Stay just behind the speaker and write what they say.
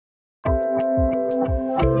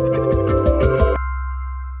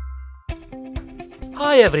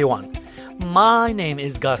Hi everyone, my name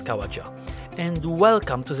is Gus Khawaja and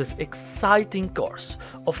welcome to this exciting course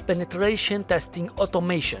of penetration testing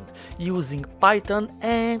automation using Python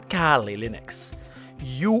and Kali Linux.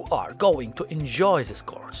 You are going to enjoy this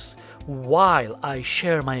course while I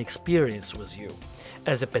share my experience with you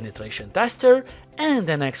as a penetration tester and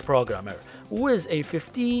an ex-programmer with a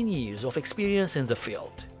 15 years of experience in the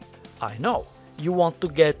field. I know you want to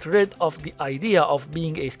get rid of the idea of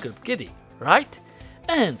being a script kiddie, right?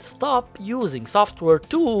 And stop using software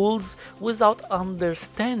tools without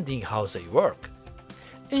understanding how they work.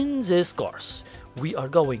 In this course, we are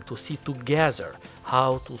going to see together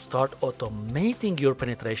how to start automating your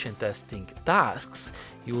penetration testing tasks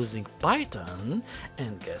using Python,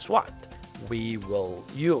 and guess what? We will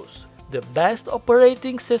use the best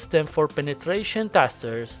operating system for penetration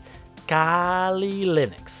testers, Kali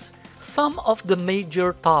Linux. Some of the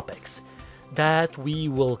major topics that we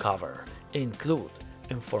will cover include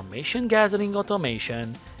information gathering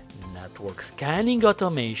automation, network scanning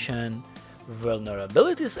automation,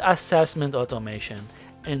 vulnerabilities assessment automation,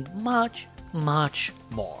 and much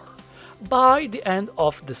more. By the end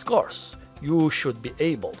of this course, you should be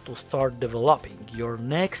able to start developing your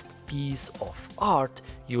next piece of art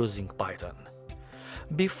using Python.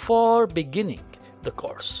 Before beginning the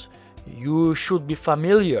course, you should be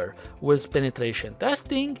familiar with penetration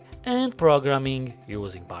testing and programming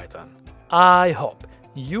using Python. I hope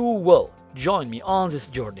you will join me on this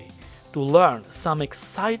journey to learn some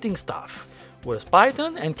exciting stuff with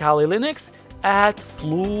Python and Kali Linux at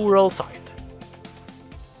Pluralsight.